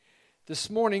This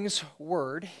morning's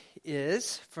word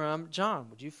is from John.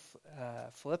 Would you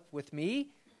flip with me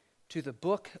to the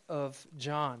book of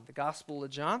John, the Gospel of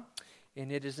John,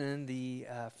 and it is in the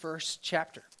first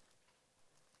chapter.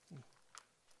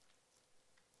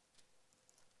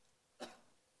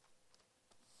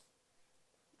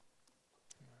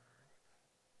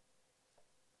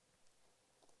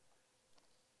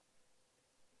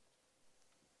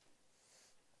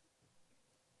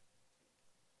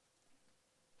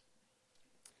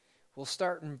 We'll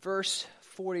start in verse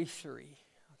 43,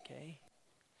 okay?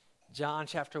 John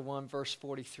chapter 1, verse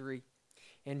 43.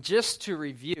 And just to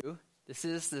review, this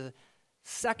is the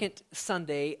second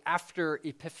Sunday after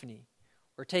Epiphany.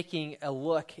 We're taking a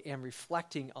look and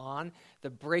reflecting on the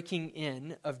breaking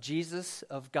in of Jesus,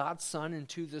 of God's Son,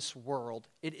 into this world.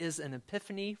 It is an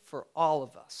epiphany for all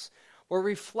of us. We're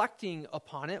reflecting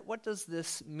upon it. What does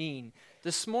this mean?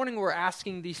 This morning we're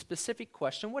asking the specific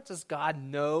question, what does God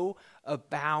know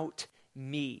about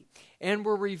me? And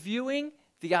we're reviewing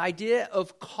the idea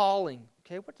of calling.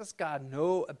 Okay, what does God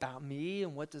know about me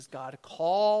and what does God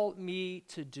call me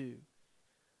to do?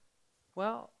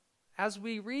 Well, as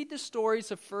we read the stories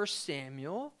of 1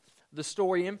 Samuel, the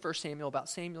story in 1 Samuel about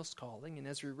Samuel's calling, and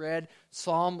as we read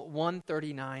Psalm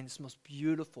 139, this most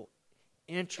beautiful,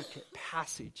 intricate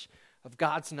passage of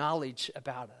God's knowledge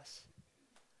about us,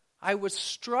 I was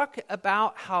struck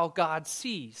about how God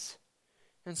sees.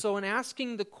 And so in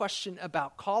asking the question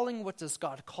about calling, what does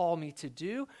God call me to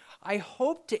do, I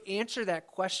hope to answer that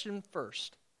question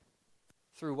first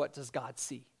through what does God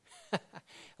see.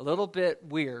 A little bit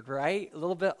weird, right? A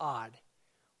little bit odd.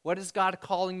 What is God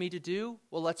calling me to do?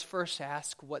 Well, let's first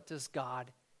ask, what does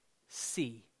God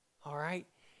see? All right?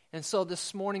 And so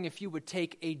this morning, if you would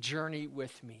take a journey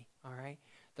with me, all right?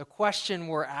 The question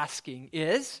we're asking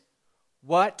is,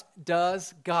 what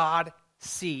does God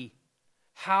see?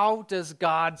 How does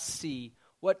God see?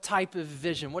 What type of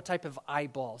vision? What type of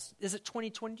eyeballs? Is it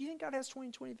 2020? Do you think God has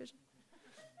 2020 vision?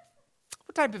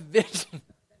 What type of vision?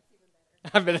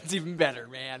 I bet it's even better,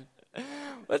 man.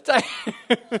 What type?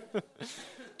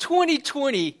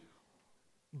 2020,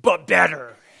 but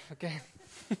better. Okay?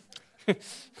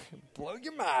 Blow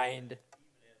your mind.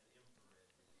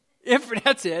 If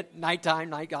that's it,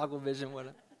 nighttime, night goggle vision,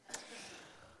 whatever.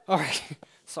 All right.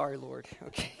 Sorry, Lord.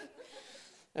 Okay.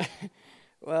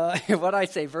 Well, what I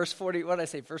say, verse 40. What I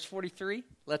say, verse 43.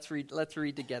 Let's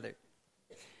read together.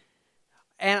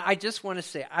 And I just want to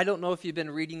say, I don't know if you've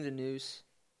been reading the news.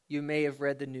 You may have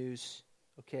read the news,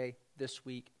 okay, this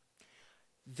week.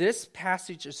 This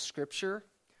passage of Scripture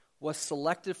was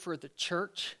selected for the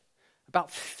church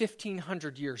about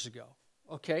 1,500 years ago,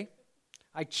 okay?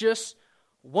 I just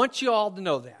want you all to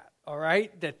know that, all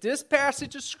right? That this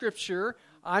passage of Scripture,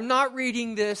 I'm not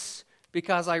reading this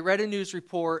because I read a news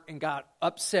report and got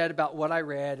upset about what I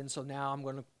read, and so now I'm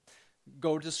going to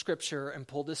go to Scripture and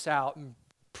pull this out and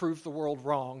prove the world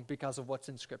wrong because of what's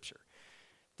in Scripture.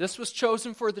 This was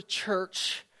chosen for the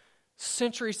church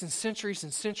centuries and centuries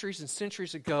and centuries and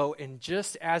centuries ago, and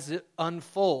just as it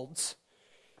unfolds,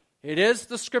 it is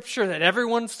the Scripture that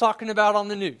everyone's talking about on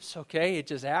the news, okay? It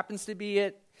just happens to be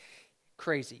it.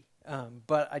 Crazy.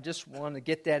 But I just want to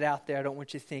get that out there. I don't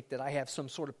want you to think that I have some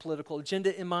sort of political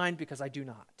agenda in mind, because I do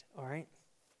not, all right?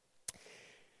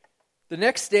 The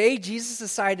next day, Jesus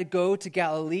decided to go to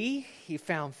Galilee. He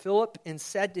found Philip and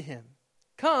said to him,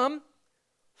 "Come,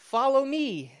 follow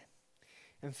me."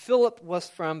 And Philip was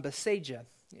from Bethsaida,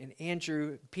 in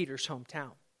Andrew Peter's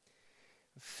hometown.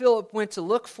 Philip went to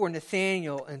look for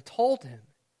Nathanael and told him,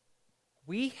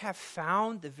 "We have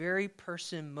found the very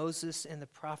person Moses and the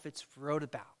prophets wrote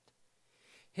about.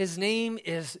 His name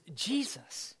is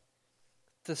Jesus,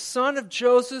 the son of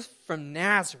Joseph from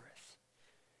Nazareth."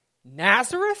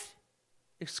 "Nazareth?"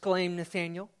 exclaimed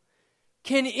Nathanael.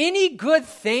 "Can any good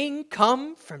thing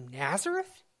come from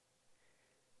Nazareth?"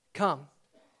 "Come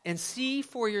and see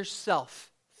for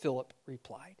yourself," Philip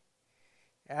replied.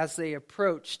 As they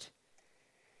approached,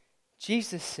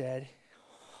 Jesus said,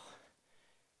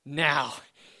 "Now,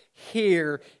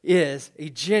 here is a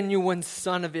genuine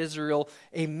son of Israel,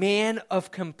 a man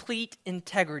of complete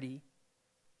integrity."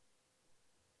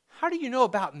 "How do you know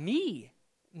about me?"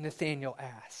 Nathanael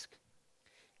asked.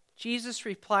 Jesus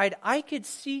replied, "I could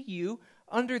see you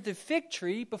under the fig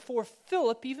tree before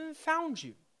Philip even found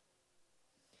you."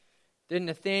 Then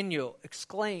Nathanael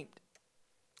exclaimed,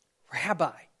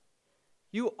 "Rabbi,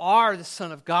 you are the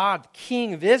Son of God, the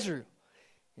King of Israel."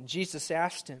 And Jesus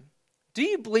asked him, "Do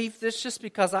you believe this just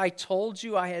because I told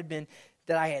you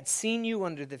that I had seen you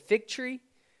under the fig tree?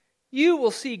 You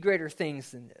will see greater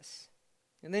things than this."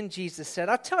 And then Jesus said,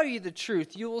 "I'll tell you the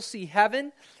truth. You will see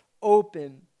heaven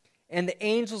open and the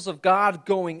angels of God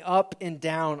going up and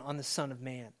down on the Son of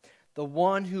Man. The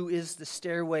one who is the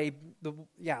stairway, the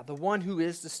one who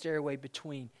is the stairway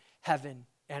between heaven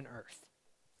and earth.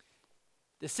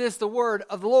 This is the word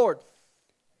of the Lord.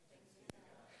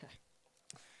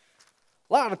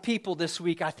 A lot of people this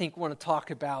week, I think, want to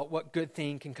talk about what good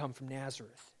thing can come from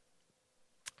Nazareth.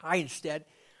 I instead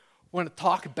want to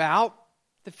talk about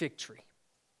the fig tree.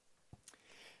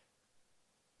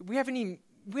 We have any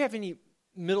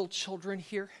middle children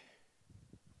here? Are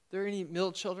there any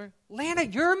middle children? Lana,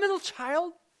 you're a middle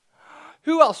child?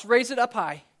 Who else? Raise it up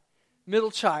high.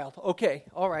 Middle child. Okay,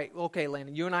 all right. Okay,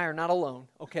 Lana, you and I are not alone,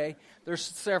 okay? There's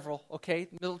several, okay?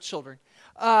 Middle children.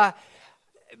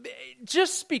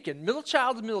 Just speaking, middle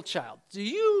child to middle child.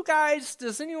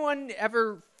 Does anyone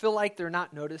ever feel like they're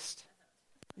not noticed?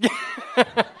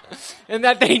 And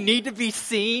that they need to be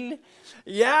seen?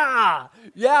 Yeah,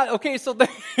 okay, so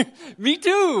me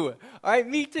too. All right,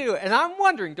 me too. And I'm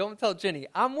wondering, don't tell Jenny,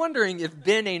 I'm wondering if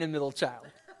Ben ain't a middle child.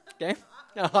 Okay?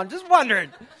 No, I'm just wondering.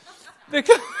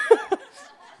 Because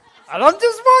I'm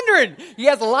just wondering. He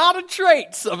has a lot of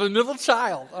traits of a middle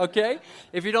child, okay?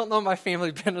 If you don't know my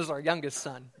family, Ben is our youngest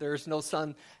son. There's no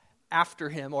son after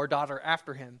him or daughter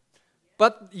after him.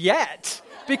 But yet,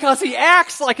 because he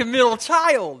acts like a middle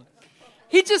child.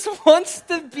 He just wants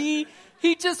to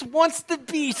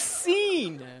be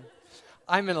seen.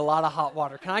 I'm in a lot of hot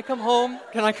water. Can I come home?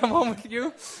 Can I come home with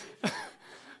you?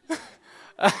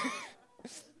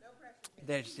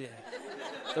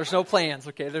 There's no plans,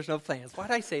 okay? There's no plans. Why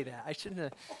did I say that? I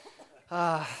shouldn't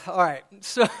have. All right,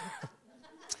 so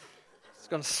it's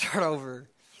going to start over.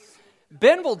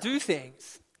 Ben will do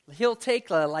things. He'll take,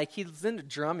 he's into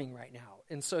drumming right now.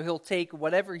 And so he'll take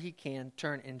whatever he can,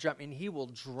 turn and drum. And he will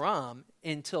drum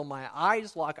until my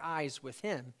eyes lock eyes with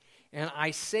him. And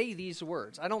I say these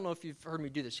words. I don't know if you've heard me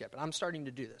do this yet, but I'm starting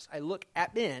to do this. I look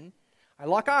at Ben, I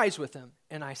lock eyes with him,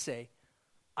 and I say,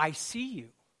 I see you.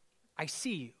 I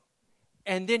see you.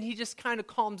 And then he just kind of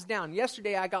calms down.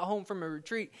 Yesterday I got home from a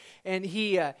retreat, and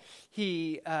he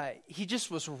just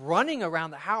was running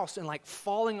around the house and like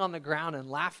falling on the ground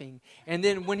and laughing. And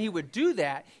then when he would do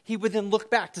that, he would then look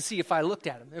back to see if I looked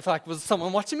at him, if like was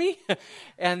someone watching me.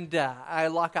 And I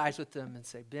lock eyes with him and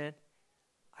say, Ben,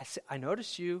 I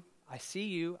notice you. I see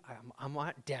you.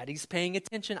 Daddy's paying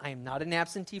attention. I am not an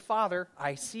absentee father.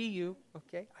 I see you.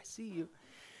 Okay, I see you.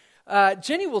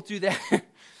 Jenny will do that.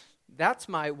 That's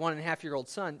my 1.5-year-old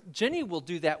son. Jenny will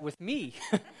do that with me.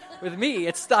 With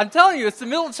me. I'm telling you, it's the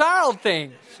middle child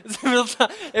thing. It's the middle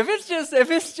child. If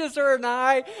it's just her and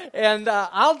I, and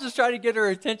I'll just try to get her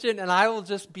attention, and I will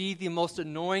just be the most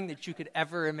annoying that you could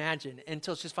ever imagine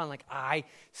until she's finally like, I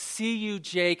see you,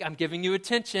 Jake. I'm giving you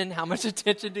attention. How much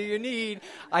attention do you need?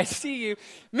 I see you.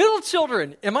 Middle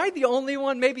children. Am I the only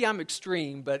one? Maybe I'm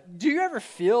extreme, but do you ever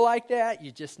feel like that?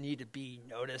 You just need to be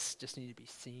noticed, just need to be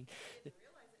seen.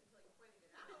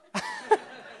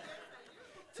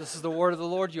 This is the word of the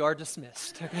Lord. You are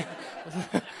dismissed. Okay?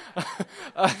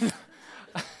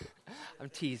 I'm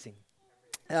teasing.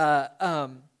 I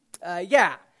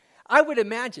would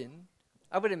imagine,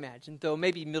 though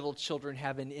maybe middle children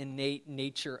have an innate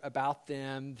nature about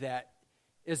them that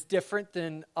is different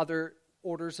than other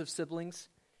orders of siblings.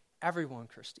 Everyone,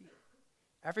 Christy,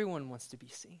 everyone wants to be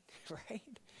seen,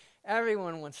 right?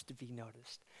 Everyone wants to be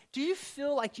noticed. Do you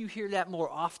feel like you hear that more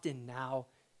often now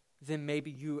than maybe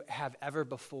you have ever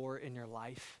before in your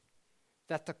life?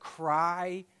 That the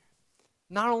cry,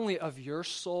 not only of your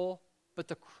soul, but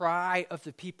the cry of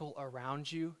the people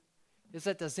around you is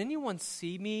that, does anyone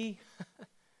see me?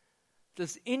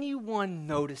 Does anyone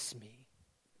notice me?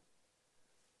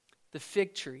 The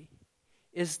fig tree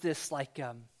is this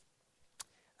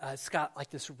it's got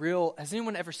like this real, has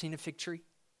anyone ever seen a fig tree?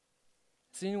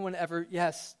 Has anyone ever,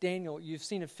 yes, Daniel, you've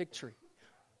seen a fig tree.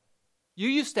 You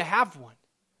used to have one.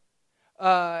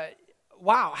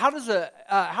 Wow, how does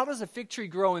a fig tree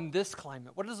grow in this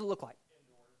climate? What does it look like?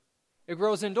 Indoors. It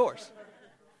grows indoors.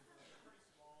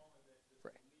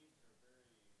 Right.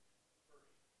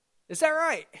 Is that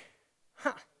right?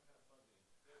 Huh.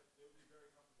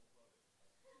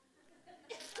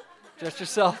 Just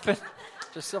yourself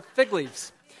fig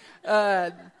leaves.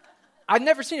 I've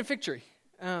never seen a fig tree.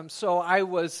 So I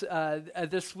was,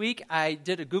 this week, I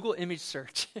did a Google image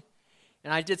search.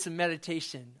 And I did some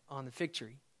meditation on the fig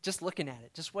tree, just looking at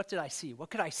it. Just what did I see? What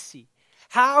could I see?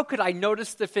 How could I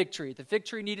notice the fig tree? The fig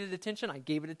tree needed attention. I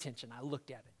gave it attention. I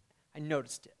looked at it. I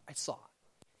noticed it. I saw it.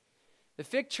 The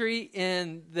fig tree,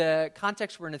 in the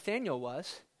context where Nathaniel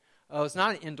was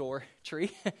not an indoor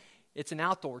tree. It's an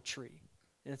outdoor tree.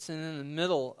 And it's in the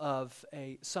middle of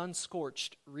a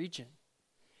sun-scorched region.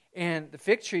 And the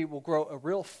fig tree will grow a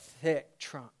real thick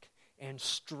trunk. and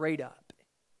straight up.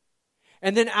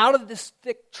 And then out of this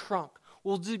thick trunk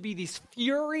will be these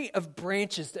fury of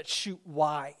branches that shoot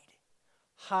wide,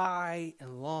 high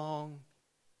and long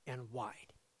and wide.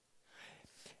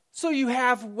 So you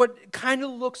have what kind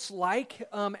of looks like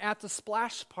at the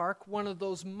splash park, one of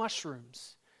those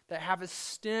mushrooms that have a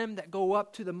stem that go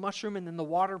up to the mushroom and then the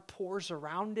water pours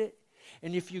around it.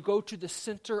 And if you go to the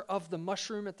center of the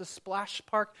mushroom at the splash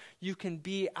park, you can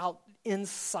be out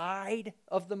inside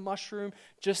of the mushroom,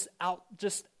 just out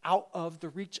of the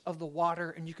reach of the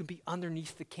water, and you can be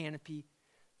underneath the canopy.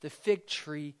 The fig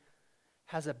tree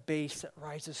has a base that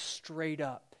rises straight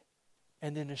up,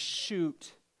 and then a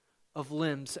shoot of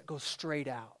limbs that go straight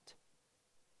out,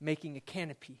 making a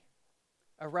canopy,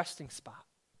 a resting spot.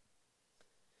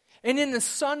 And in the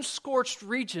sun-scorched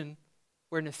region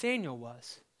where Nathanael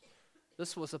was,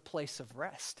 this was a place of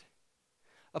rest,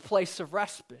 a place of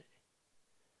respite.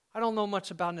 I don't know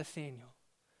much about Nathanael,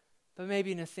 but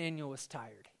maybe Nathanael was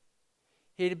tired.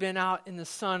 He had been out in the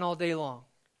sun all day long.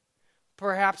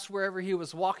 Perhaps wherever he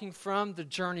was walking from, the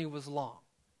journey was long.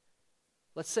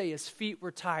 Let's say his feet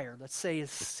were tired. Let's say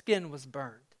his skin was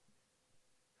burned.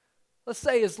 Let's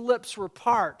say his lips were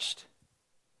parched.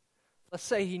 Let's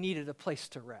say he needed a place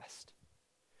to rest.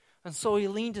 And so he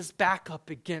leaned his back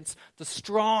up against the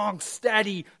strong,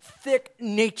 steady, thick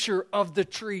nature of the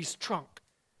tree's trunk.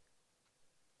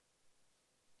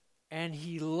 And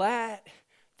he let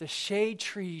the shade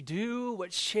tree do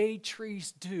what shade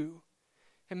trees do.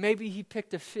 And maybe he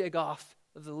picked a fig off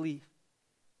of the leaf.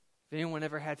 Have anyone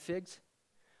ever had figs?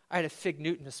 I had a fig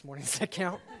Newton this morning. Does that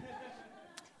count?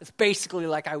 It's basically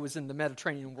like I was in the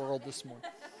Mediterranean world this morning.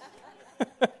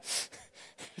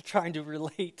 Trying to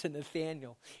relate to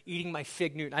Nathanael, eating my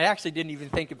fig Newton. I actually didn't even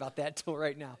think about that till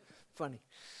right now. Funny.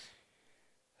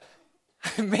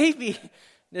 Maybe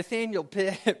Nathanael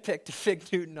picked a fig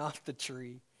Newton off the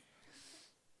tree,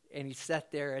 and he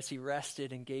sat there as he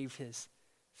rested and gave his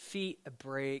feet a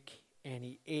break, and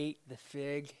he ate the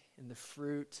fig and the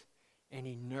fruit, and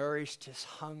he nourished his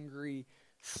hungry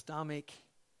stomach,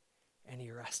 and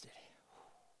he rested.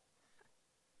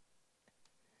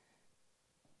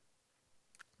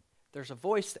 There's a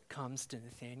voice that comes to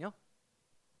Nathanael.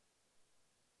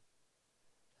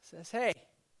 It says, hey,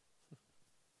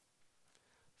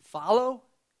 follow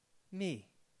me.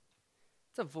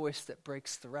 It's a voice that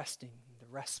breaks the resting, the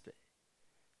respite,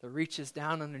 that reaches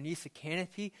down underneath the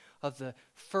canopy of the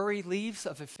furry leaves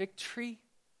of a fig tree,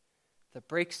 that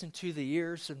breaks into the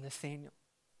ears of Nathanael.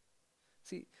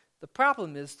 See, the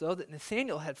problem is, though, that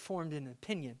Nathanael had formed an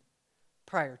opinion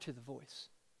prior to the voice.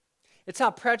 It's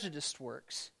how prejudice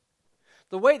works.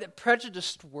 The way that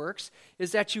prejudice works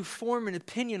is that you form an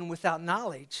opinion without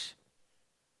knowledge,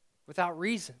 without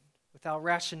reason, without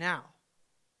rationale.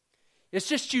 It's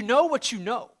just you know what you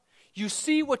know. You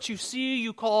see what you see.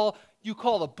 You call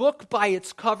a book by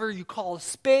its cover. You call a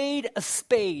spade a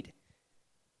spade.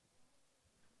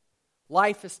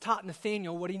 Life has taught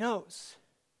Nathanael what he knows.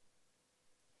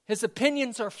 His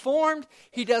opinions are formed.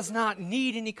 He does not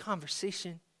need any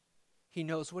conversation. He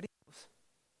knows what he knows.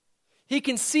 He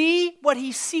can see what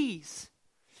he sees.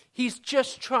 He's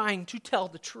just trying to tell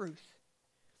the truth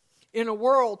in a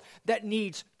world that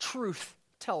needs truth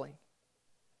telling.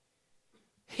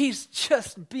 He's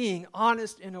just being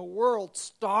honest in a world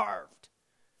starved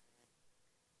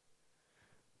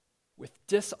with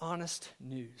dishonest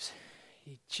news.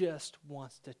 He just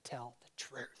wants to tell the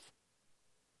truth.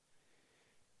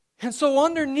 And so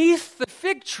underneath the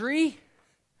fig tree,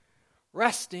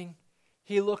 resting,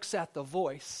 he looks at the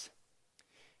voice.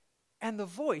 And the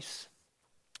voice,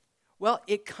 well,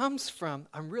 it comes from,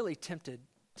 I'm really tempted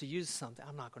to use something.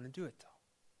 I'm not going to do it, though.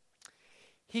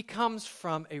 He comes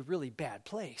from a really bad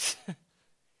place.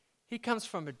 He comes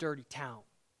from a dirty town,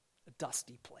 a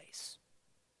dusty place.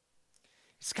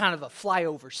 It's kind of a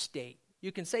flyover state.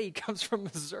 You can say he comes from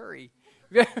Missouri.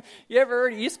 You ever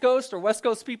heard East Coast or West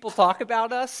Coast people talk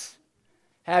about us?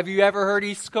 Have you ever heard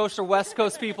East Coast or West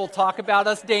Coast people talk about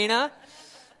us, Dana?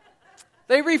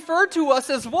 They refer to us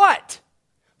as what?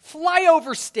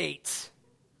 Flyover states.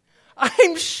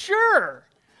 I'm sure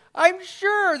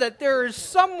that there is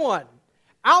someone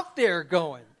out there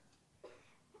going,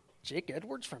 Jake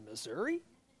Edwards from Missouri?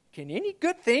 Can any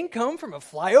good thing come from a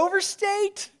flyover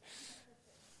state?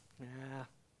 Nah,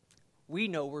 we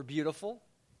know we're beautiful.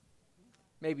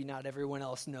 Maybe not everyone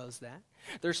else knows that.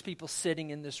 There's people sitting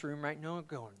in this room right now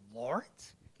going,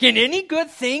 Lawrence? Can any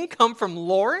good thing come from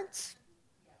Lawrence?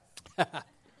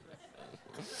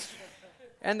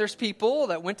 And there's people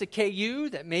that went to KU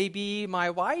that may be my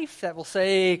wife that will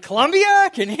say, Columbia?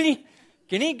 Can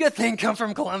any good thing come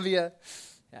from Columbia?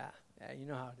 Yeah, you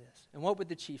know how it is. And what would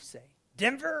the chief say?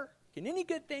 Denver? Can any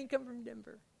good thing come from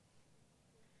Denver?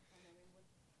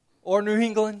 Or New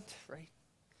England, right?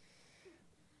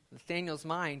 Nathaniel's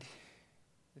mind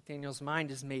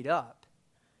is made up.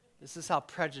 This is how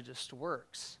prejudice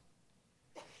works.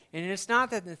 And it's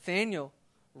not that Nathaniel,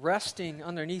 resting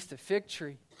underneath the fig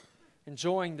tree,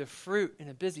 enjoying the fruit in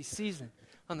a busy season,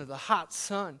 under the hot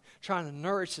sun, trying to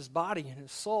nourish his body and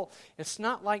his soul. It's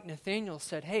not like Nathaniel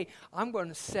said, hey, I'm going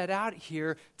to set out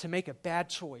here to make a bad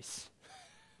choice.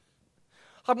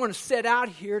 I'm going to set out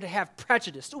here to have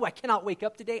prejudice. Ooh, I cannot wake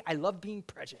up today. I love being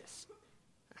prejudiced.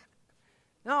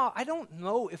 No, I don't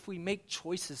know if we make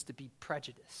choices to be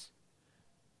prejudiced.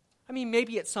 I mean,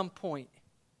 maybe at some point,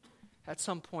 I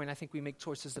think we make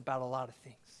choices about a lot of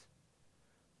things.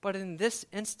 But in this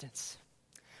instance,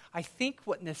 I think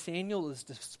what Nathaniel is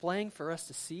displaying for us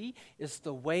to see is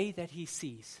the way that he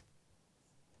sees.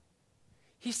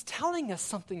 He's telling us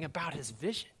something about his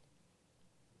vision.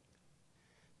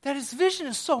 That his vision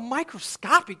is so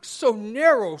microscopic, so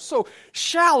narrow, so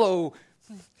shallow,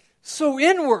 so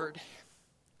inward.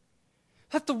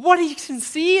 That what he can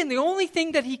see, and the only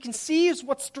thing that he can see is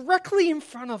what's directly in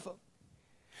front of him.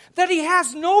 That he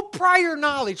has no prior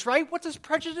knowledge, right? What does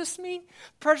prejudice mean?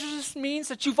 Prejudice means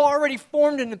that you've already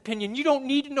formed an opinion. You don't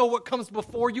need to know what comes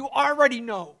before. You already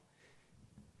know.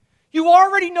 You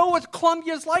already know what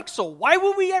Columbia is like, so why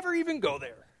would we ever even go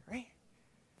there, right?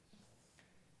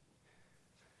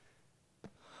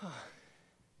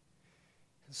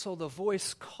 And so the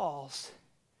voice calls,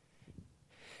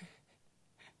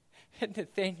 and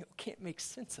Nathaniel can't make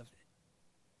sense of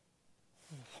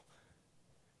it.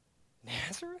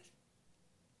 Nazareth?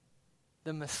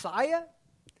 The Messiah?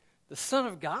 The Son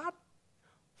of God?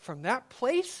 From that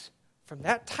place? From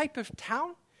that type of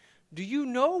town? Do you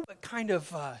know what kind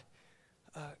of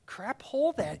crap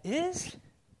hole that is?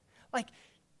 Like,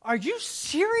 are you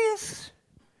serious?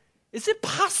 Is it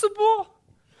possible?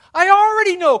 I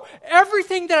already know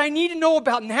everything that I need to know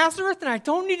about Nazareth, and I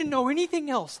don't need to know anything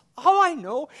else. All I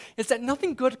know is that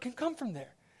nothing good can come from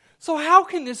there. So how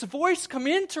can this voice come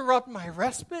interrupt my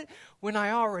respite when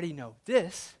I already know?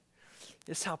 This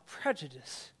is how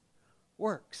prejudice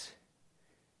works.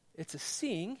 It's a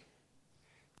seeing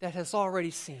that has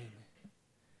already seen.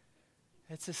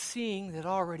 It's a seeing that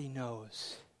already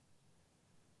knows.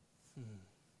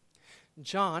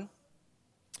 John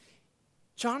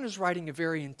is writing a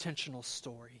very intentional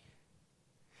story.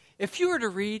 If you were to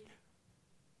read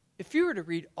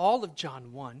all of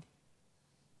John 1,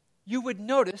 you would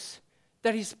notice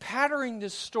that he's patterning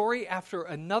this story after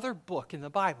another book in the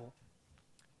Bible.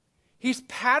 He's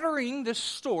patterning this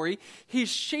story. He's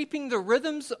shaping the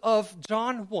rhythms of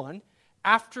John 1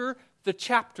 after the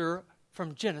chapter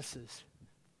from Genesis,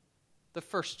 the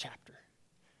first chapter,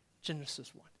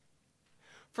 Genesis 1.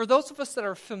 For those of us that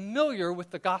are familiar with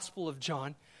the Gospel of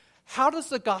John, how does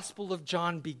the Gospel of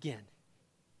John begin?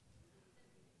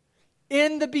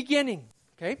 In the beginning,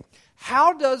 okay?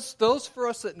 How does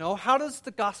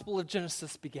the Gospel of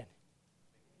Genesis begin?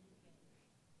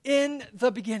 In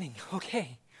the beginning,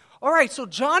 okay. All right, so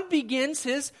John begins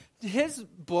his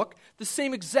book the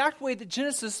same exact way that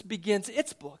Genesis begins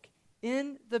its book,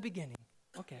 in the beginning,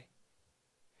 okay.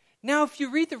 Now, if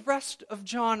you read the rest of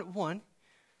John 1,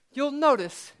 you'll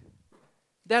notice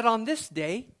that on this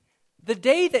day, the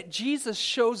day that Jesus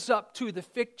shows up to the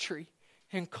fig tree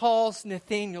and calls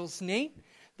Nathanael's name,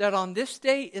 that on this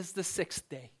day is the sixth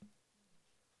day.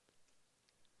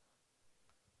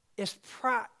 It's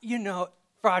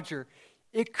Roger,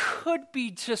 it could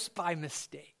be just by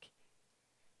mistake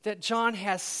that John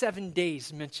has 7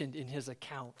 days mentioned in his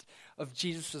account of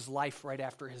Jesus' life right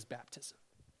after his baptism.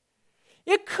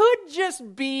 It could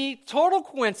just be total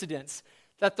coincidence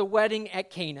that the wedding at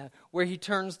Cana, where he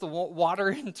turns the water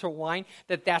into wine,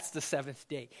 that's the seventh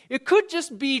day. It could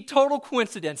just be total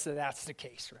coincidence that that's the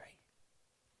case, right?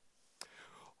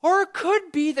 Or it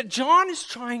could be that John is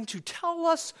trying to tell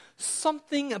us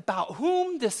something about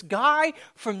whom this guy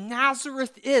from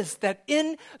Nazareth is, that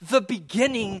in the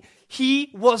beginning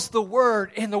he was the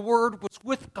Word, and the Word was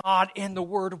with God, and the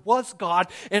Word was God,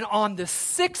 and on the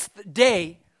sixth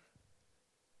day,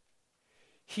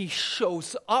 he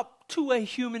shows up to a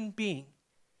human being,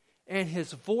 and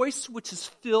his voice, which is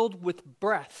filled with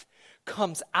breath,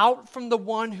 comes out from the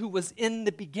one who was in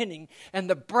the beginning, and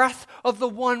the breath of the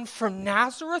one from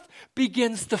Nazareth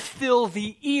begins to fill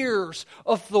the ears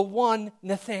of the one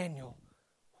Nathanael.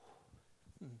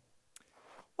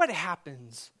 What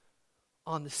happens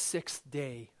on the sixth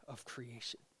day of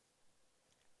creation?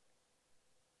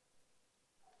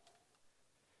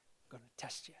 I'm going to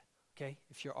test you. Okay,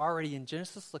 if you're already in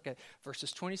Genesis, look at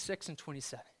verses 26 and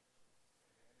 27.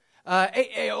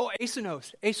 Asa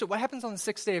knows. Asa, what happens on the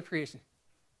sixth day of creation?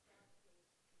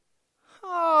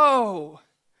 Oh,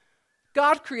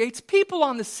 God creates people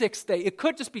on the sixth day. It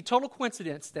could just be total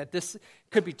coincidence that this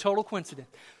could be total coincidence.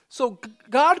 So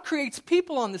God creates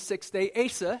people on the sixth day.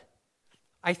 Asa,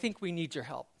 I think we need your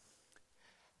help.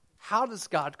 How does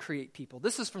God create people?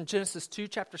 This is from Genesis 2,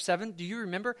 chapter 7. Do you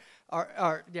remember?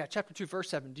 Chapter 2, verse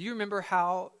 7. Do you remember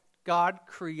how God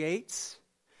creates?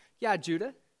 Yeah,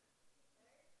 Judah.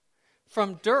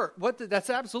 From dirt. That's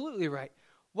absolutely right.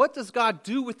 What does God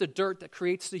do with the dirt that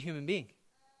creates the human being?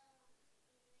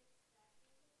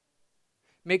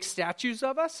 Make statues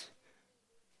of us?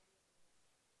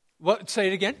 What? Say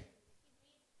it again.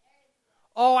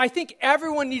 Oh, I think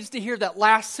everyone needs to hear that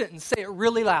last sentence. Say it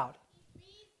really loud.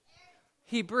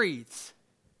 He breathes.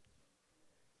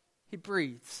 He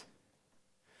breathes.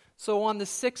 So on the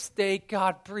sixth day,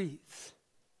 God breathes.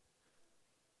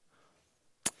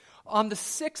 On the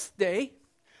sixth day,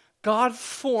 God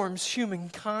forms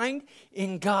humankind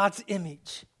in God's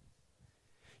image.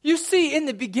 You see, in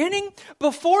the beginning,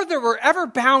 before there were ever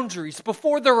boundaries,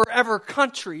 before there were ever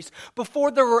countries, before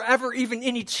there were ever even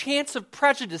any chance of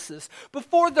prejudices,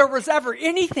 before there was ever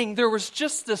anything, there was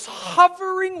just this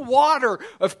hovering water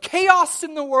of chaos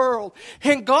in the world.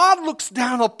 And God looks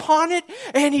down upon it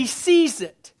and He sees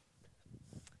it.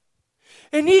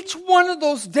 And each one of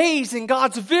those days in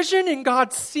God's vision, in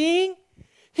God's seeing,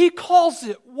 He calls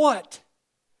it what?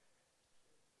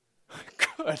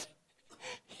 Good.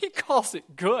 He calls it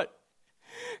good.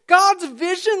 God's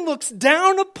vision looks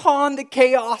down upon the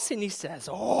chaos and He says,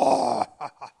 oh,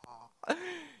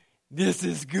 this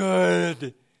is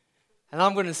good. And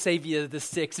I'm going to save you the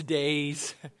 6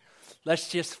 days. Let's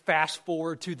just fast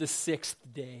forward to the 6th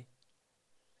day.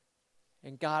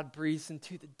 And God breathes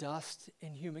into the dust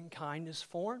and humankind is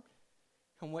formed.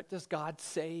 And what does God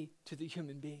say to the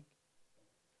human being?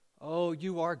 Oh,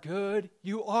 you are good.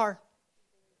 You are.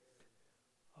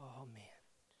 Oh, man.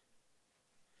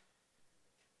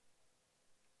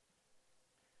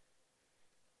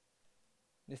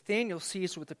 Nathanael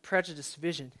sees with a prejudiced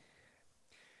vision,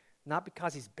 not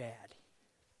because he's bad.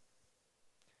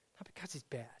 Not because he's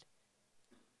bad.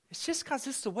 It's just because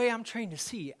this is the way I'm trained to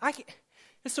see.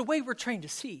 It's the way we're trained to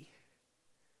see.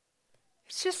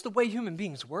 It's just the way human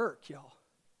beings work, y'all.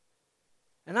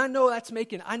 And I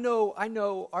know I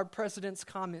know our president's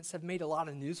comments have made a lot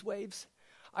of news waves.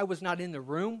 I was not in the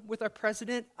room with our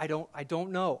president. I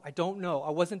don't know.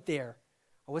 I wasn't there.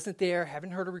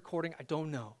 Haven't heard a recording. I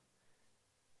don't know.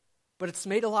 But it's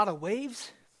made a lot of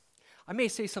waves. I may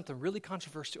say something really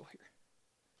controversial here.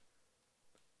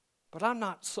 But I'm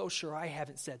not so sure I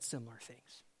haven't said similar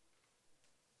things.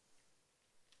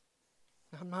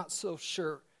 I'm not so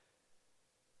sure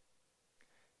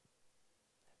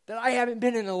that I haven't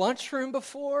been in a lunchroom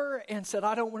before and said,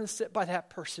 I don't want to sit by that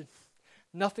person.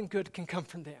 Nothing good can come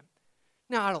from them.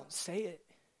 Now, I don't say it.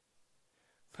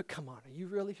 But come on, are you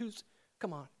really?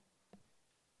 Come on.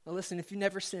 Now listen, if you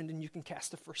never sinned, and you can cast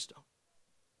the first stone.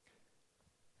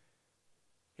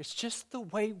 It's just the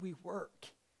way we work.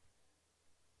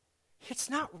 It's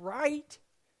not right.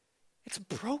 It's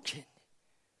broken.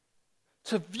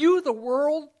 To view the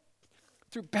world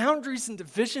through boundaries and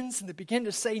divisions and to begin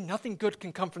to say nothing good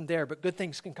can come from there, but good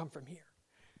things can come from here.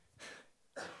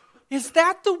 Is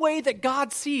that the way that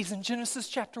God sees in Genesis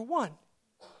chapter 1?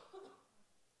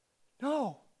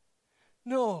 No.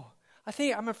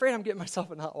 I'm afraid I'm getting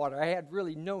myself in hot water. I had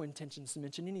really no intentions to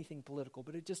mention anything political,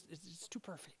 but it's too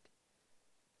perfect.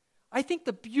 I think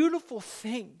the beautiful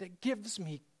thing that gives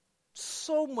me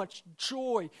so much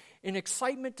joy and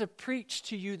excitement to preach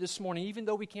to you this morning, even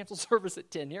though we canceled service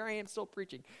at 10, here I am still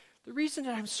preaching. The reason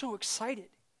that I'm so excited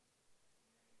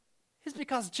is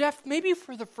because, Jeff, maybe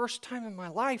for the first time in my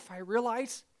life, I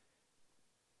realize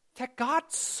that God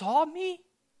saw me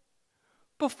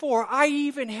before I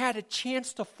even had a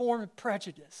chance to form a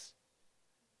prejudice.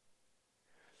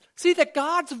 See, that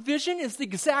God's vision is the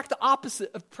exact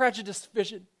opposite of prejudiced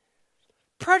vision.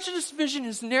 Prejudiced vision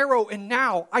is narrow, and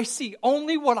now I see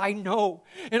only what I know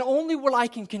and only what I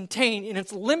can contain, and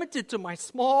it's limited to my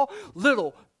small,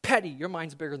 little, petty, your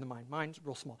mind's bigger than mine, mine's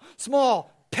real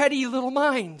small, petty little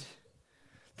mind.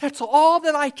 That's all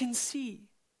that I can see.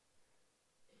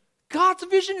 God's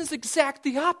vision is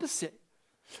exactly opposite,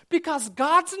 because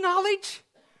God's knowledge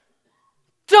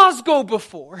does go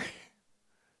before.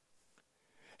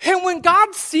 And when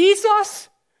God sees us,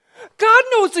 God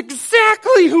knows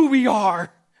exactly who we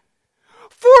are.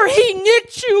 For He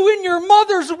knit you in your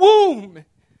mother's womb.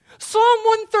 Psalm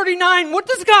 139, what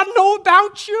does God know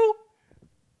about you?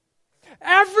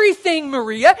 Everything,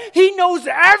 Maria. He knows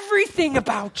everything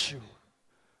about you.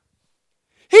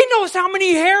 He knows how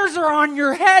many hairs are on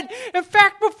your head. In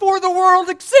fact, before the world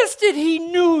existed, He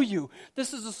knew you.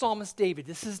 This is the psalmist David.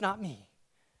 This is not me.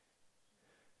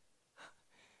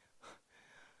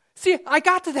 See, I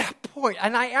got to that point,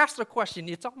 and I asked a question.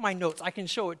 It's on my notes. I can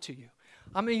show it to you.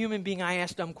 I'm a human being. I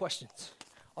ask dumb questions.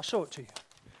 I'll show it to you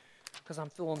because I'm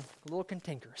feeling a little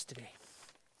cantankerous today.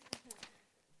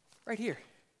 Right here.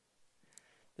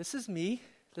 This is me.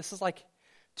 This is like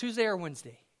Tuesday or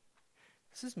Wednesday.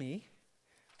 This is me.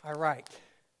 I write,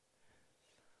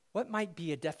 what might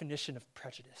be a definition of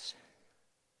prejudice?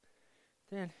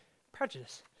 Then,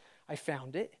 prejudice. I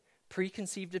found it.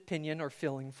 Preconceived opinion or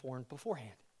feeling formed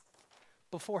beforehand.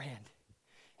 Beforehand.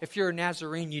 If you're a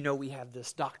Nazarene, you know we have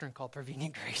this doctrine called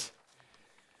prevenient grace.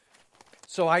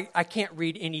 So I can't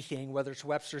read anything, whether it's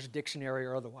Webster's dictionary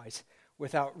or otherwise,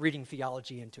 without reading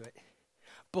theology into it.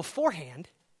 Beforehand,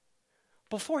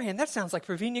 that sounds like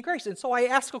prevenient grace. And so I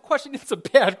ask a question. It's a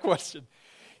bad question.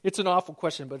 It's an awful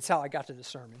question, but it's how I got to the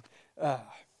sermon.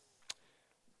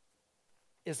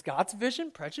 Is God's vision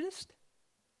prejudiced?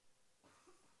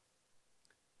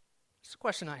 It's a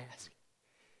question I ask.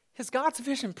 Is God's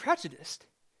vision prejudiced?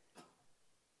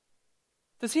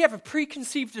 Does He have a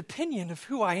preconceived opinion of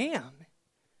who I am?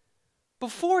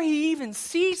 Before He even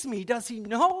sees me, does He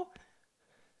know?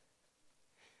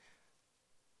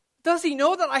 Does He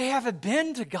know that I have a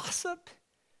bend to gossip?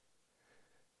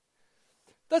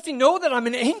 Does He know that I'm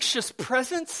an anxious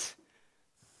presence?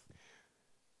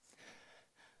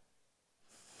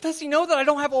 Does He know that I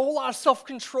don't have a whole lot of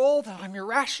self-control, that I'm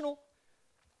irrational?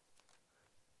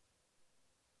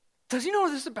 Does He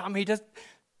know this about me? Does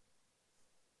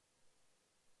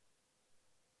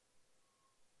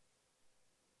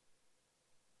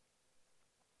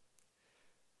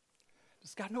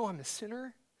God know I'm a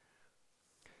sinner?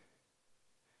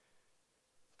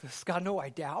 Does God know I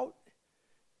doubt?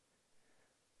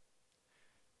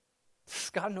 Does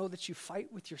God know that you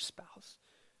fight with your spouse?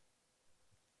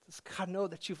 Does God know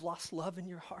that you've lost love in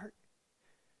your heart?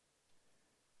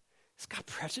 Is God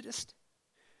prejudiced?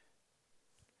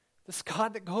 This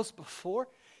God that goes before,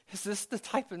 is this the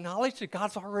type of knowledge that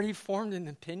God's already formed an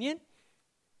opinion?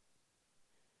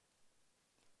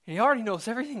 And He already knows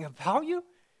everything about you?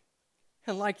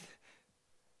 And like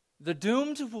the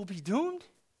doomed will be doomed?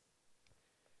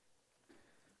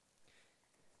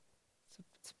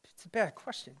 It's a bad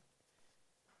question.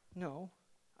 No,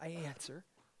 I answer.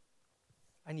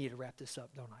 I need to wrap this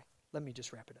up, don't I? Let me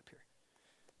just wrap it up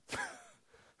here.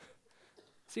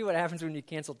 See what happens when you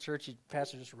cancel church, the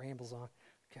pastor just rambles on.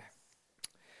 Okay.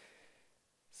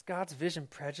 Is God's vision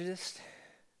prejudiced?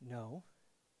 No.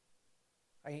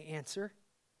 I answer,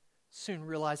 soon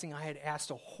realizing I had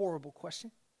asked a horrible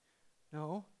question.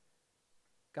 No.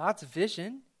 God's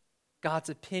vision, God's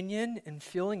opinion and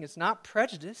feeling is not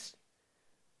prejudiced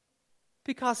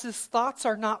because His thoughts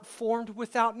are not formed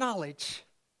without knowledge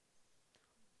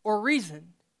or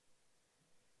reason.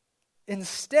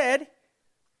 Instead,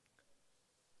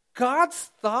 God's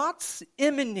thoughts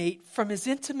emanate from His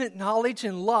intimate knowledge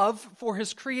and love for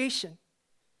His creation.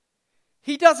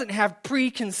 He doesn't have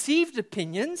preconceived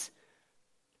opinions.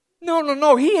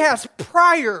 No. He has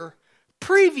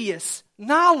previous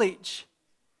knowledge.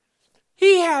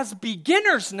 He has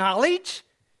beginner's knowledge.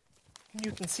 And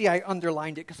you can see I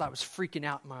underlined it because I was freaking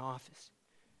out in my office.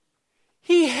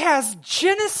 He has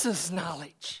Genesis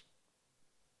knowledge.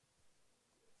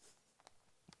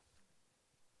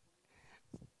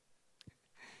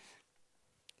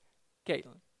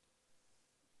 Caitlin,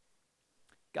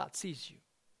 God sees you.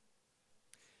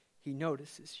 He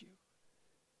notices you.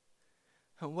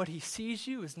 And what He sees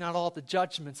you is not all the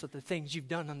judgments of the things you've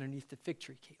done underneath the fig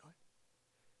tree, Caitlin.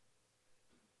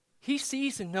 He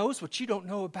sees and knows what you don't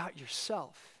know about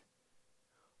yourself.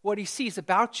 What He sees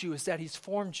about you is that He's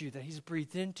formed you, that He's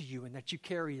breathed into you, and that you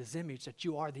carry His image, that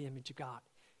you are the image of God.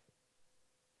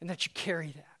 And that you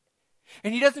carry that.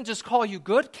 And He doesn't just call you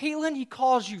good, Caitlin, He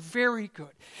calls you very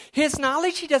good. His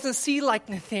knowledge, He doesn't see like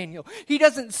Nathaniel. He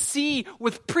doesn't see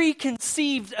with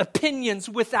preconceived opinions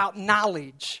without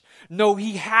knowledge. No,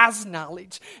 He has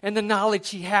knowledge. And the knowledge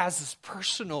He has is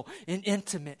personal and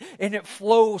intimate. And it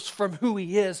flows from who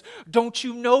He is. Don't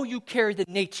you know you carry the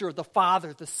nature of the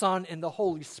Father, the Son, and the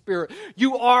Holy Spirit?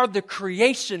 You are the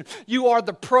creation. You are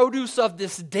the produce of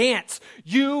this dance.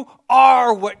 You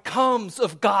are what comes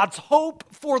of God's hope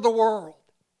for the world.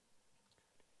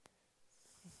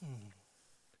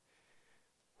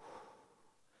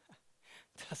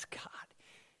 Does God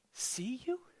see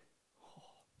you?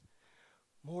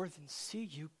 More than see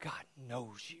you, God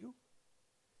knows you.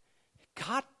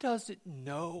 God doesn't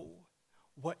know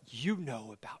what you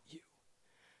know about you.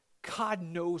 God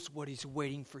knows what He's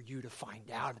waiting for you to find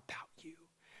out about you.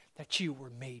 that you were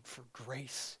made for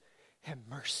grace and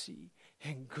mercy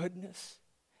and goodness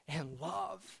and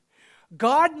love.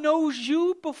 God knows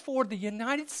you before the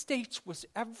United States was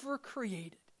ever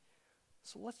created.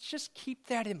 So let's just keep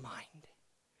that in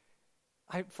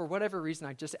mind. For whatever reason,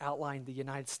 I just outlined the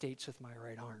United States with my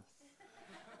right arm.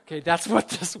 Okay, that's what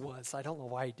this was. I don't know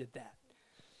why I did that.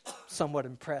 Somewhat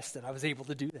impressed that I was able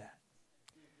to do that.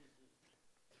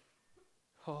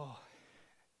 Oh,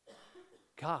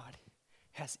 God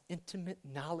has intimate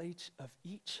knowledge of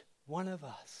each one of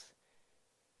us.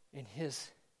 And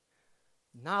His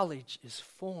knowledge is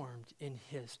formed in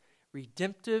His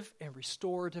redemptive and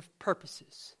restorative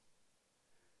purposes,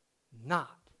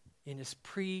 not in His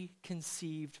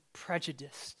preconceived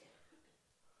prejudice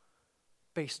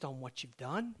based on what you've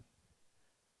done,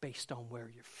 based on where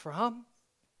you're from,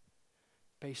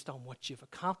 based on what you've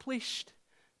accomplished,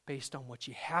 based on what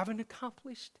you haven't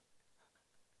accomplished.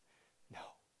 No.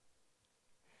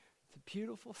 The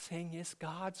beautiful thing is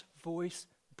God's voice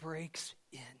breaks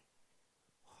in.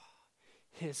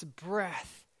 His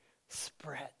breath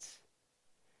spreads.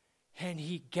 And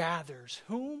He gathers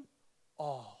whom?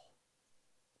 All.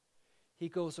 He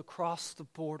goes across the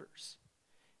borders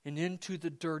and into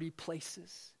the dirty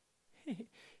places.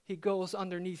 He goes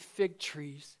underneath fig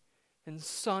trees and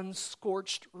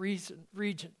sun-scorched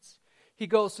regions. He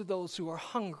goes to those who are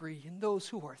hungry and those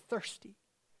who are thirsty.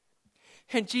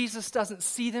 And Jesus doesn't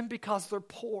see them because they're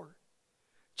poor.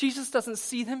 Jesus doesn't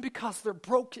see them because they're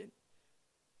broken.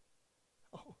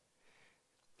 Oh.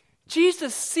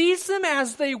 Jesus sees them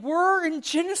as they were in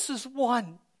Genesis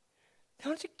 1.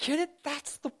 Don't you get it?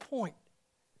 That's the point.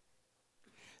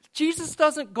 Jesus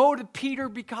doesn't go to Peter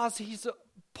because he's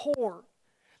poor.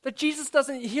 That Jesus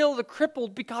doesn't heal the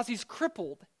crippled because he's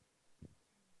crippled.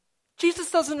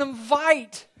 Jesus doesn't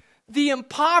invite the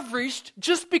impoverished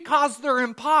just because they're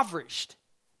impoverished.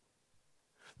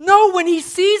 No, when He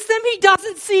sees them, He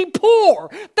doesn't see poor.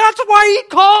 That's why He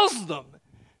calls them.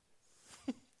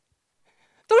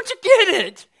 Don't you get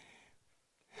it?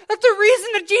 That's the reason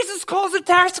that Jesus calls a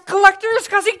tax collector is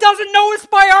because He doesn't know us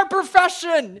by our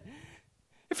profession.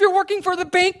 If you're working for the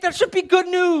bank, that should be good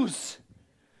news.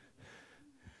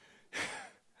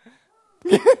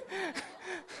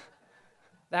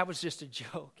 That was just a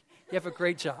joke. You have a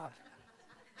great job.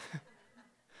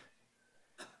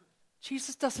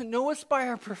 Jesus doesn't know us by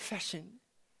our profession.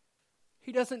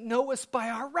 He doesn't know us by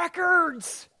our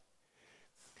records.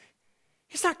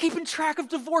 He's not keeping track of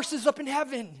divorces up in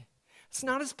heaven. It's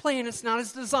not His plan. It's not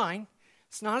His design.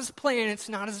 It's not His plan. It's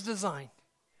not His design.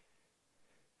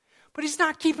 But He's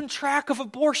not keeping track of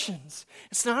abortions.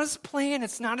 It's not His plan.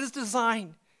 It's not His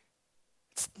design.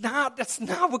 That's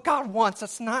not what God wants.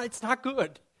 It's not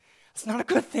good. It's not a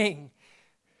good thing.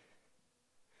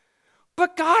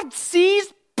 But God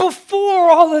sees before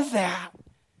all of that.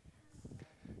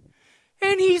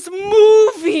 And He's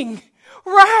moving,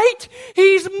 right?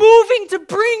 He's moving to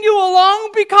bring you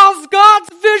along because God's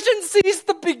vision sees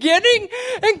the beginning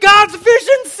and God's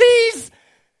vision sees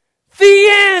the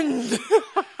end.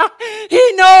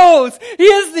 He knows. He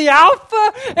is the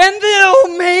Alpha and the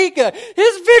Omega.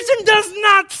 His vision does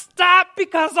not stop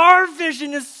because our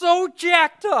vision is so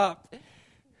jacked up.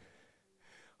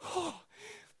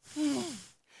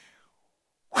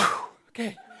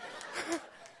 Okay.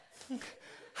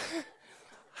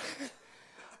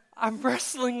 I'm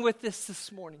wrestling with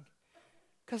this morning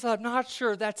because I'm not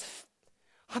sure that's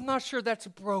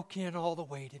broke in all the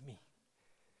way to me.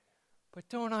 But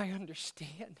don't I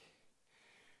understand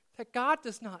that God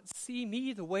does not see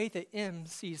me the way that M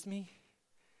sees me?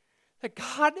 That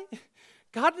God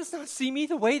does not see me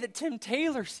the way that Tim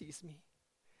Taylor sees me.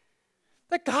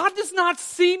 That God does not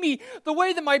see me the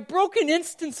way that my broken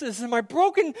instances and my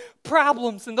broken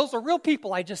problems, and those are real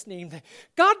people I just named.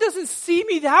 God doesn't see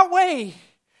me that way.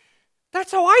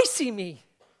 That's how I see me.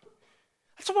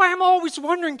 That's why I'm always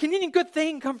wondering, can any good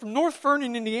thing come from North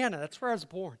Vernon, Indiana? That's where I was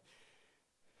born.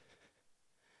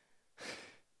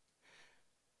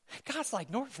 God's like,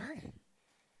 North Vernon?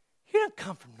 You didn't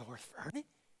come from North Vernon.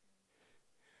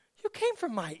 You came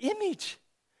from my image.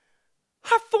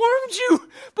 I formed you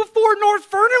before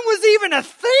North Vernon was even a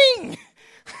thing.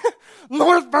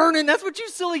 North Vernon, that's what you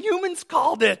silly humans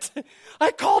called it.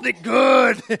 I called it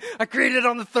good. I created it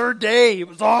on the third day. It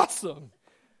was awesome.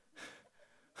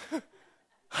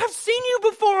 I've seen you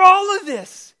before all of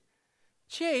this,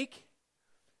 Jake.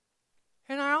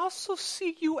 And I also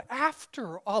see you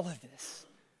after all of this.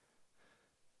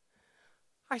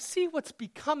 I see what's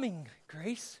becoming,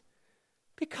 Grace,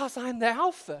 because I'm the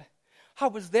Alpha. I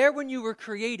was there when you were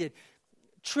created, 1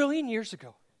 trillion years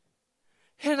ago.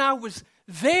 And I was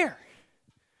there.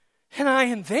 And I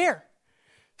am there.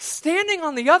 standing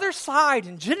on the other side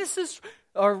in Genesis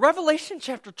or Revelation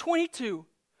chapter 22,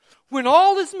 when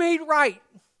all is made right.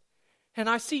 And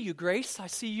I see you, Grace. I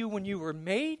see you when you were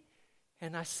made,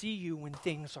 and I see you when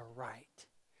things are right.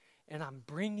 And I'm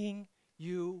bringing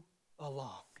you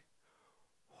along.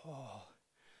 Oh,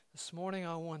 this morning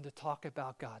I wanted to talk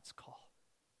about God's call.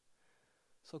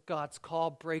 So God's call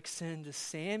breaks into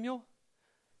Samuel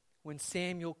when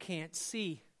Samuel can't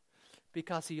see,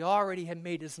 because he already had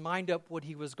made his mind up what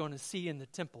he was going to see in the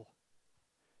temple.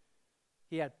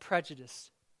 He had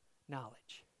prejudiced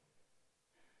knowledge.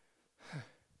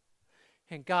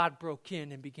 And God broke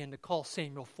in and began to call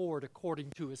Samuel forward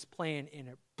according to his plan, and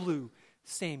it blew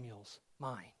Samuel's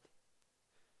mind.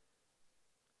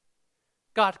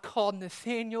 God called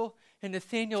Nathanael, and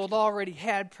Nathanael had already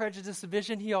had prejudiced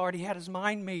vision. He already had his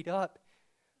mind made up.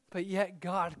 But yet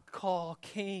God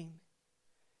came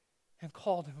and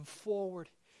called him forward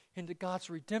into God's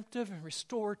redemptive and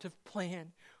restorative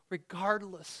plan,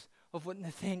 regardless of what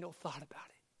Nathanael thought about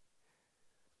it.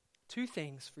 Two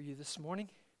things for you this morning.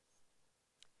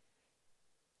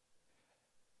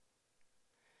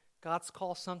 God's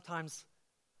call sometimes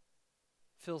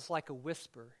feels like a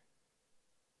whisper.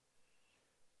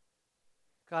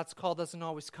 God's call doesn't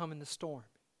always come in the storm.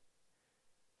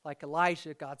 Like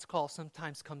Elijah, God's call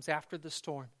sometimes comes after the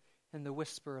storm in the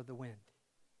whisper of the wind.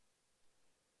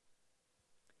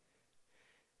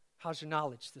 How's your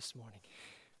knowledge this morning?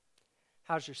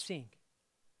 How's your seeing?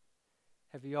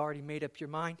 Have you already made up your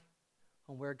mind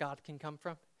on where God can come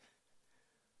from?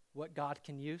 What God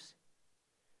can use?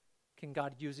 Can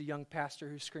God use a young pastor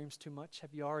who screams too much?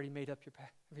 Have you already made up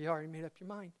your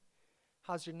mind?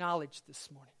 How's your knowledge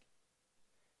this morning?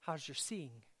 How's your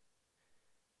seeing?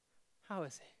 How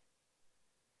is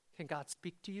it? Can God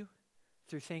speak to you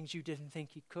through things you didn't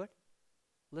think he could?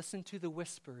 Listen to the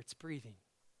whisper. It's breathing.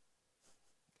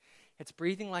 It's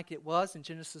breathing like it was in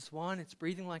Genesis 1. It's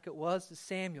breathing like it was to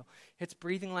Samuel. It's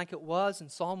breathing like it was in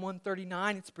Psalm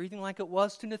 139. It's breathing like it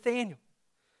was to Nathanael.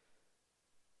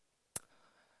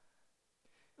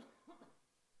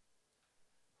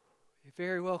 It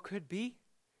very well could be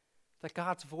that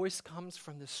God's voice comes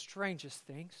from the strangest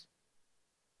things.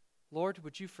 Lord,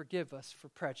 would you forgive us for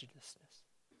prejudiceness?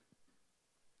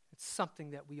 It's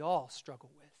something that we all struggle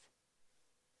with.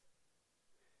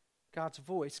 God's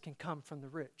voice can come from the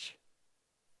rich.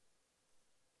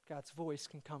 God's voice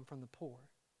can come from the poor.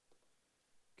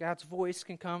 God's voice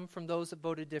can come from those that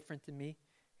voted different than me.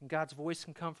 And God's voice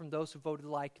can come from those who voted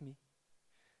like me.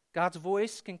 God's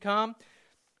voice can come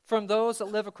from those that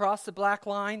live across the black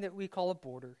line that we call a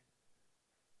border.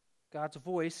 God's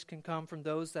voice can come from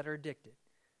those that are addicted.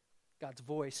 God's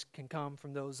voice can come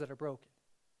from those that are broken.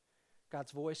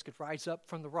 God's voice could rise up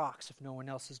from the rocks if no one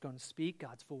else is going to speak.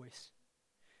 God's voice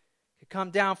could come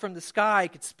down from the sky,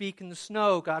 could speak in the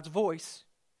snow. God's voice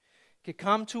could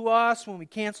come to us when we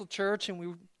cancel church and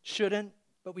we shouldn't,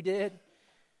 but we did.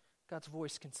 God's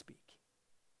voice can speak.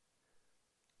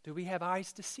 Do we have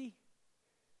eyes to see?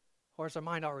 Or is our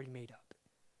mind already made up?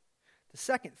 The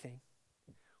second thing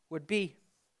would be,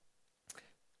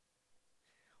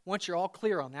 once you're all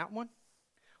clear on that one,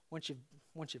 once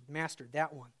you've mastered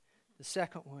that one, the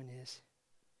second one is,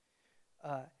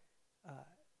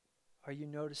 are you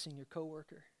noticing your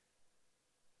coworker?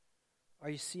 Are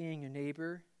you seeing your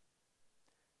neighbor?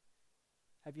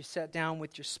 Have you sat down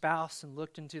with your spouse and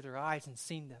looked into their eyes and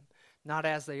seen them, not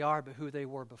as they are, but who they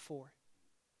were before?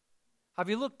 Have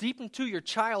you looked deep into your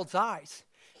child's eyes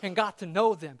and got to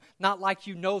know them, not like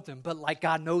you know them, but like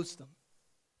God knows them?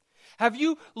 Have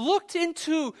you looked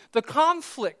into the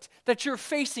conflict that you're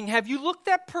facing? Have you looked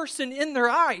that person in their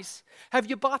eyes? Have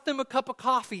you bought them a cup of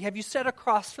coffee? Have you sat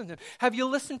across from them? Have you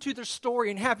listened to their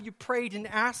story and have you prayed and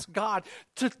asked God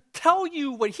to tell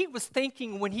you what he was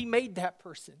thinking when he made that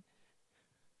person?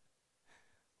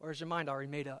 Or is your mind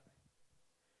already made up?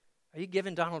 Are you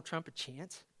giving Donald Trump a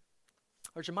chance?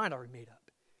 Or is your mind already made up?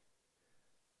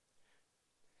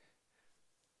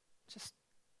 Just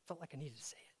felt like I needed to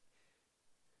say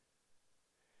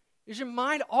it. Is your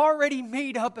mind already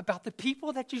made up about the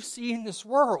people that you see in this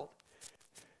world?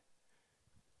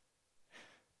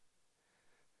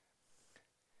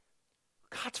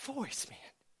 God's voice, man.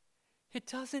 It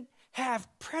doesn't have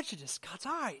prejudice, God's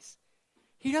eyes.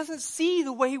 He doesn't see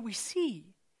the way we see.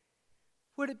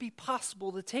 Would it be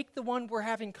possible to take the one we're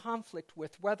having conflict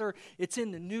with, whether it's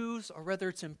in the news or whether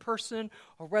it's in person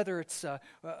or whether it's in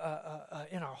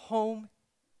our home,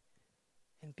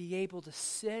 and be able to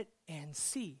sit and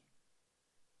see?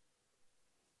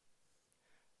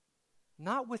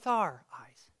 Not with our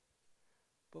eyes,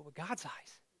 but with God's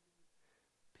eyes.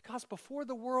 Because before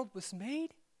the world was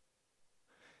made,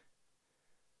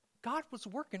 God was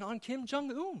working on Kim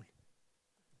Jong-un.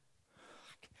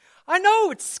 I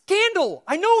know it's scandal.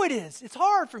 I know it is. It's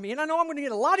hard for me, and I know I'm going to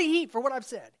get a lot of heat for what I've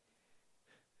said.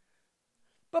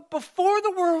 But before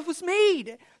the world was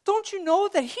made, don't you know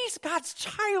that he's God's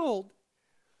child?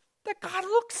 That God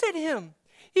looks at him.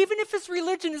 Even if his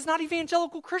religion is not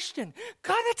evangelical Christian,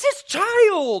 God, that's his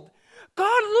child.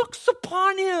 God looks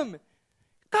upon him.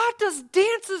 God does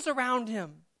dances around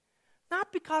him.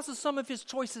 Not because of some of his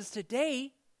choices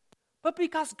today, but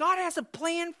because God has a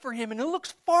plan for him, and it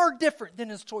looks far different than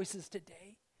his choices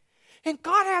today. And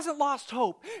God hasn't lost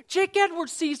hope. Jake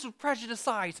Edwards sees with prejudiced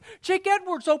eyes. Jake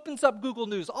Edwards opens up Google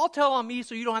News. I'll tell on me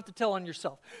so you don't have to tell on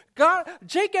yourself.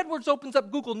 Jake Edwards opens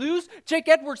up Google News. Jake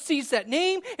Edwards sees that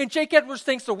name, and Jake Edwards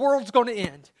thinks the world's going to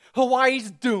end.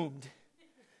 Hawaii's doomed.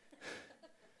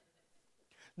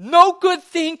 No good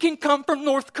thing can come from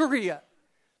North Korea.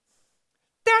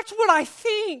 That's what I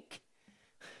think.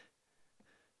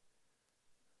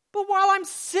 But while I'm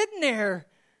sitting there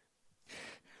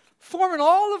forming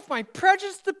all of my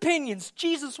prejudiced opinions,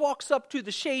 Jesus walks up to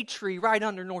the shade tree right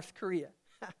under North Korea.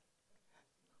 I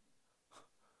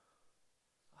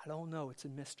don't know. It's a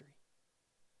mystery.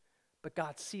 But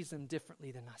God sees them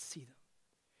differently than I see them.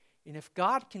 And if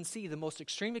God can see the most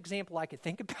extreme example I could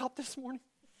think about this morning,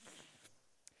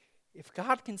 if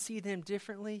God can see them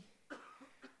differently,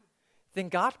 then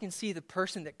God can see the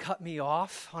person that cut me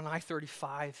off on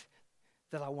I-35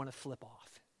 that I want to flip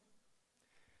off.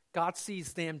 God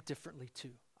sees them differently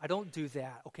too. I don't do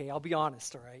that, okay? I'll be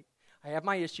honest, all right? I have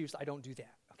my issues. I don't do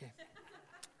that,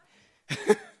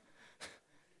 okay?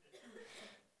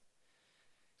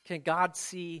 Can God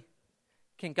see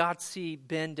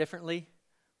Ben differently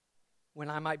when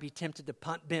I might be tempted to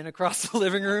punt Ben across the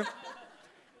living room?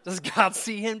 Does God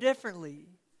see him differently?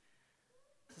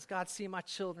 Does God see my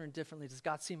children differently? Does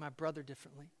God see my brother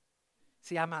differently?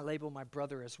 See, I might label my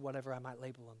brother as whatever I might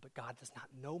label him, but God does not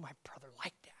know my brother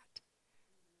like that.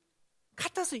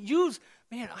 God doesn't use,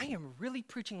 man, I am really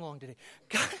preaching long today.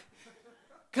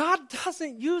 God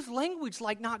doesn't use language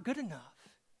like not good enough.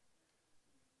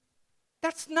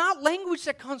 That's not language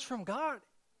that comes from God.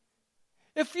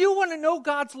 If you want to know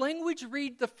God's language,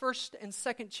 read the 1st and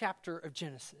 2nd chapter of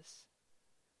Genesis.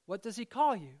 What does he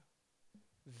call you?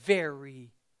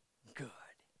 Very good.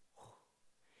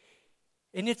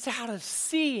 And it's out of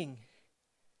seeing.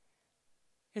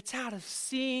 It's out of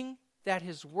seeing that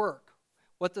his work.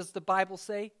 What does the Bible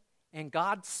say? And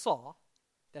God saw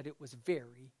that it was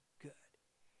very good.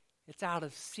 It's out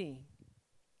of seeing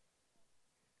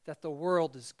that the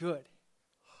world is good,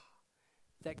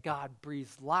 that God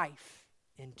breathed life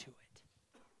into it.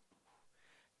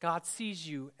 God sees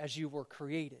you as you were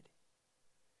created.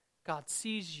 God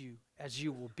sees you as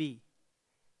you will be.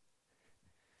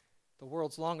 The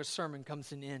world's longest sermon comes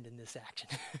to an end in this action.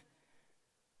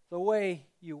 The way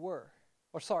you were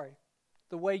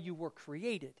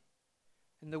created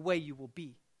and the way you will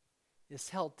be is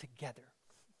held together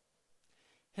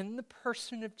in the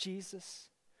person of Jesus,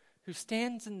 who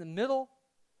stands in the middle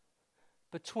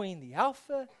between the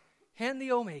Alpha and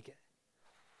the Omega.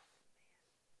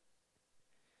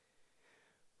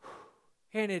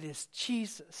 And it is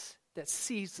Jesus that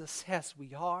sees us as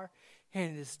we are,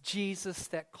 and it is Jesus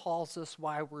that calls us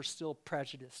while we're still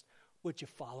prejudiced. Would you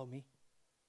follow me?